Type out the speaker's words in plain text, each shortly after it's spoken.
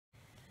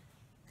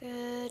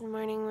Good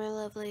morning, my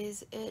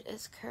lovelies. It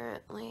is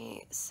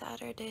currently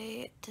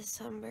Saturday,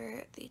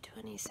 December the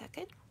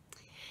 22nd.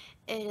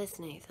 It is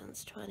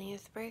Nathan's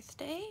 20th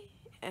birthday,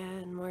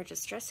 and more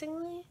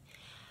distressingly,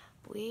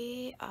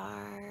 we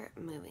are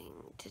moving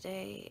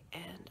today,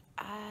 and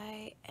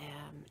I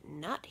am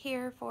not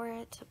here for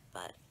it,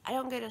 but I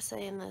don't get a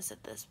say in this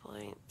at this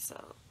point,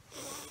 so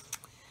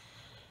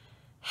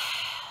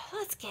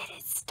let's get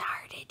it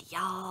started,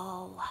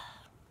 y'all.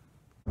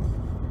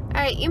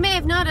 Alright, you may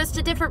have noticed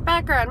a different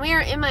background. We are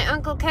in my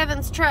Uncle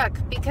Kevin's truck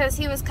because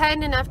he was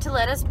kind enough to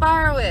let us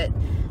borrow it.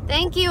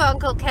 Thank you,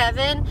 Uncle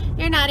Kevin.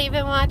 You're not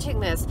even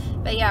watching this.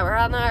 But yeah, we're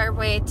on our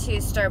way to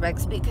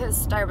Starbucks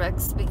because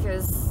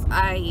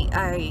I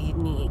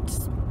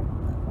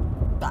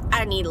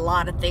need a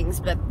lot of things,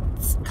 but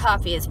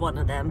coffee is one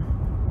of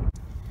them.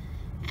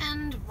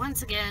 And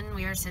once again,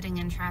 we are sitting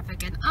in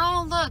traffic and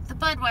oh look, the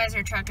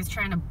Budweiser truck is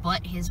trying to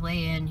butt his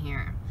way in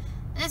here.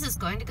 This is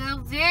going to go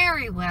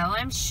very well,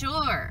 I'm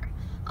sure.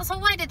 Also,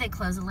 why did they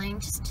close the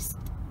lane?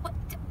 What?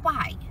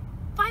 Why?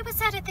 Why was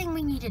that a thing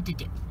we needed to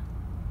do?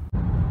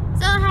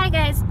 So, hi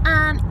guys.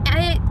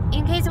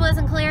 In case it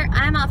wasn't clear,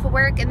 I'm off of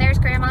work and there's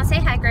Grandma.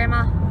 Say hi,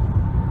 Grandma.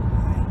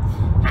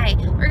 Hi.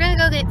 We're gonna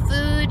go get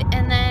food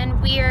and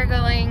then we are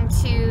going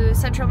to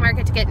Central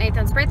Market to get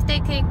Nathan's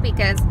birthday cake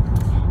because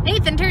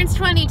Nathan turns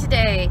 20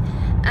 today.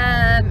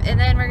 And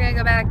then we're gonna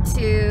go back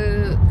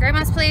to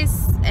Grandma's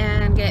place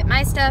and get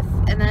my stuff,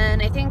 and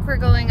then I think we're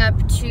going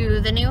up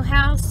to the new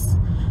house,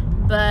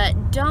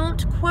 but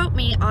don't quote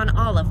me on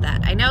all of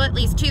that. I know at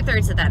least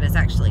 2/3 of that is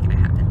actually gonna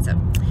happen, so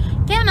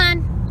come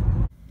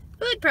on.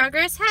 Food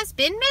progress has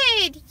been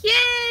made.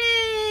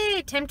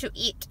 Yay! Time to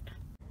eat.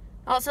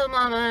 Also,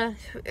 Mama,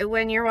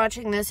 when you're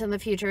watching this in the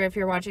future, if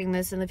you're watching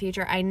this in the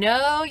future, I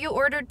know you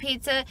ordered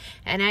pizza,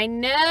 and I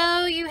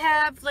know you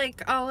have,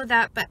 like, all of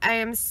that, but I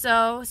am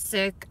so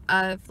sick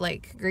of,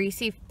 like,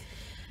 greasy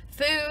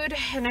food,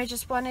 and I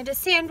just wanted a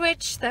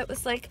sandwich that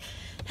was, like,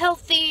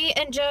 healthy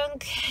and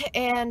junk,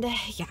 and,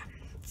 yeah.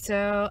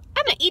 So,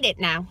 I'm gonna eat it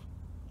now.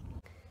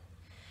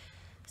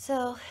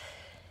 So,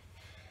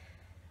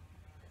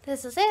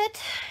 this is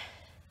it.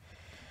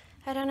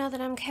 I don't know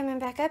that I'm coming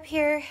back up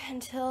here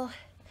until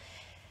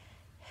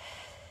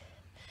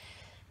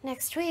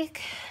next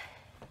week,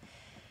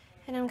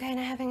 and I'm kind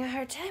of having a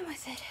hard time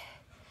with it.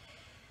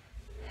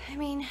 I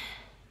mean,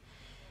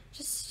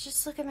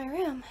 just look at my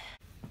room.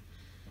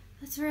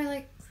 That's where,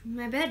 like,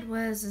 my bed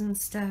was and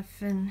stuff,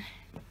 and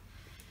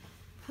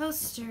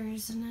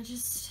posters, and I'm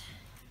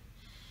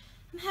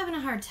having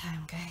a hard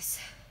time, guys.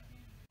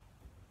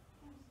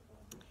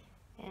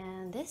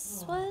 And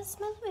this was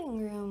my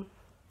living room,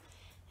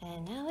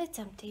 and now it's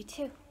empty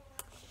too.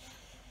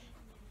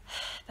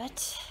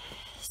 But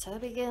so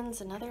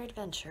begins another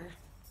adventure.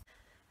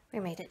 We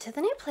made it to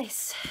the new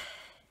place.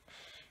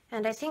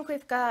 And I think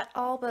we've got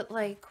all but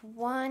like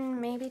 1,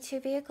 maybe 2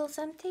 vehicles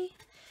empty.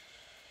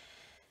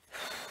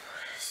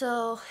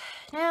 So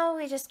now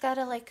we just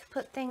gotta like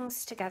put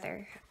things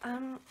together.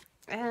 And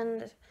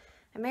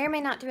I may or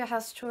may not do a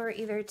house tour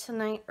either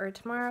tonight or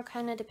tomorrow,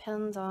 kind of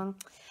depends on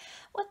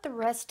what the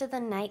rest of the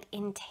night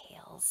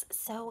entails.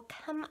 So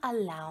come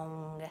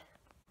along.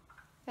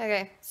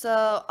 Okay,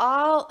 so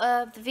all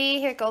of the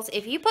vehicles,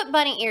 if you put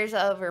bunny ears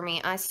over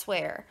me, I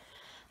swear,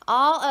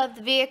 all of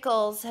the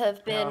vehicles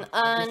have been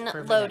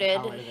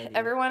unloaded.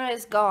 Everyone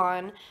is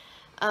gone.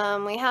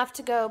 We have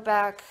to go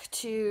back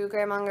to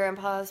Grandma and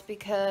Grandpa's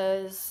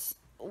because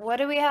what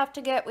do we have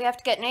to get? We have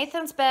to get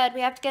Nathan's bed,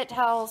 we have to get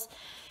towels,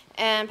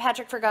 and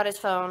Patrick forgot his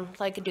phone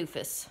like a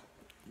doofus.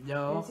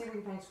 No.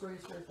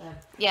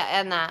 Yeah,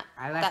 and that.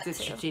 I left it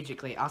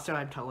strategically. Also,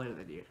 I'm taller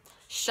than you.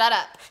 Shut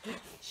up.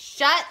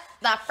 Shut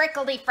the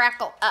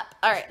frickledy-frackle up.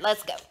 Alright,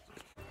 let's go.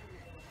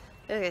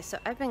 Okay, so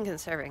I've been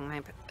conserving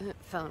my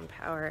phone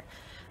power.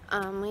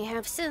 We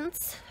have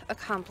since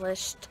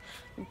accomplished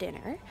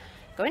dinner,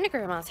 going to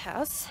Grandma's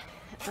house,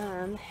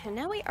 and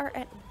now we are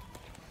at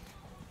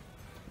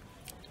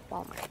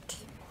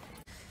Walmart.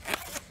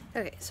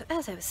 Okay, so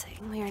as I was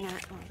saying, we are now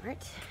at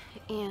Walmart,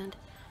 and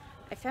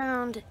I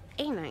found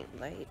a night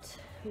light,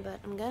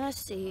 but I'm gonna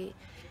see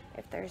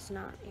if there's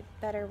not a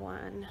better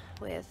one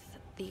with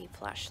the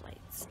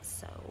flashlights,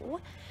 so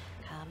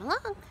come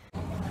along.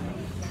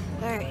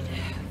 Alright,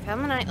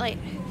 found the nightlight.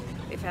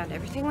 We found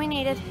everything we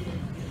needed.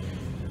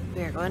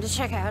 We are going to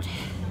check out.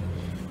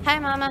 Hi,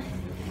 Mama.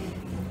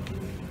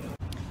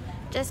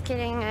 Just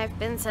kidding, I've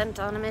been sent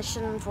on a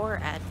mission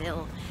for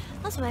Advil.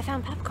 Also, I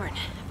found popcorn,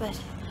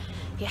 but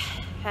yeah,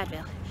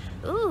 Advil.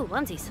 Ooh,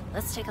 onesies.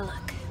 Let's take a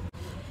look.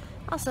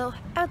 Also,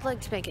 I would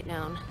like to make it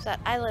known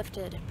that I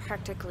lifted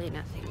practically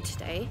nothing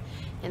today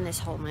in this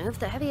whole move.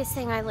 The heaviest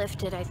thing I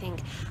lifted, I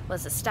think,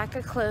 was a stack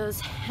of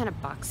clothes and a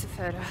box of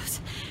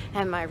photos,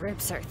 and my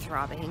ribs are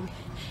throbbing,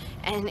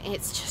 and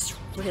it's just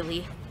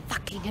really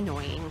fucking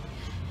annoying.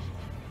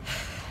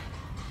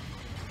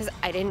 Because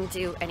I didn't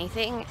do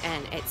anything,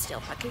 and it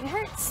still fucking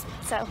hurts.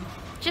 So,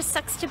 just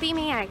sucks to be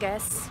me, I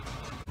guess.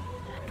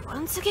 And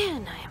once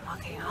again, I am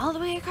walking all the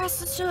way across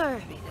the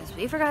store because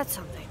we forgot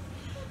something.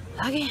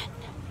 Again.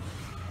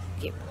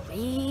 Get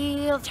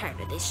real tired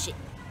of this shit.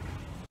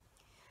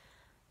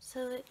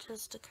 So it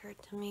just occurred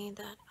to me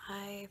that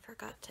I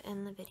forgot to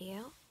end the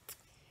video.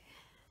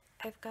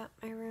 I've got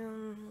my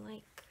room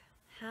like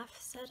half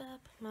set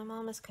up. My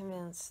mom is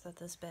convinced that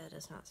this bed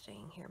is not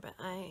staying here, but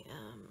I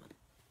am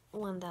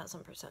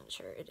 1000%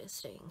 sure it is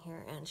staying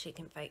here, and she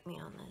can fight me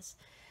on this.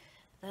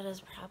 That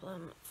is a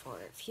problem for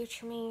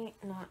future me,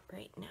 not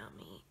right now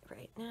me.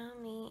 Right now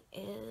me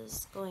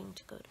is going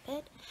to go to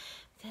bed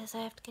because I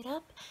have to get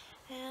up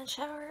and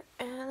shower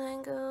and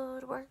then go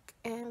to work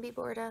and be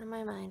bored out of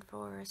my mind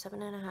for 7.5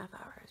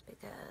 hours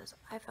because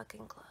I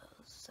fucking close.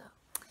 So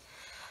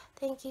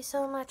thank you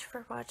so much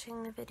for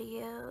watching the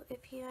video.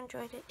 If you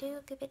enjoyed it, do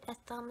give it a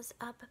thumbs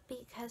up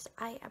because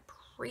I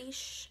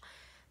appreciate,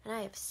 and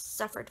I have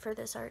suffered for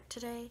this art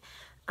today.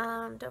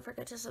 Don't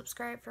forget to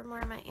subscribe for more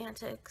of my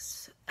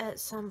antics. At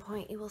some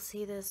point you will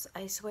see this,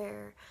 I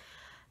swear.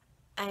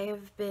 I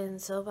have been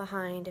so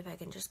behind. If I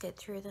can just get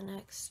through the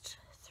next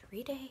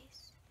 3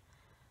 days,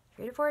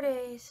 3 to 4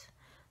 days,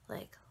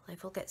 like,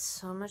 life will get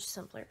so much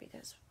simpler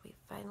because we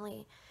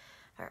finally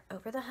are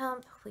over the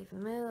hump. We've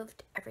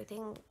moved.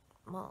 Everything,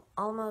 well,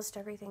 almost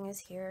everything is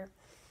here.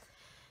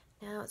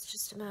 Now it's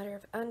just a matter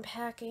of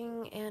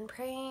unpacking and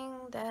praying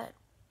that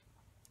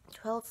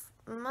 12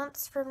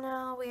 months from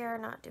now we are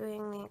not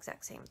doing the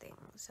exact same thing.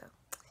 So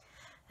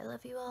I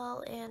love you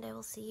all, and I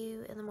will see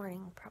you in the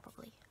morning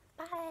probably.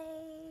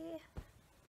 Bye.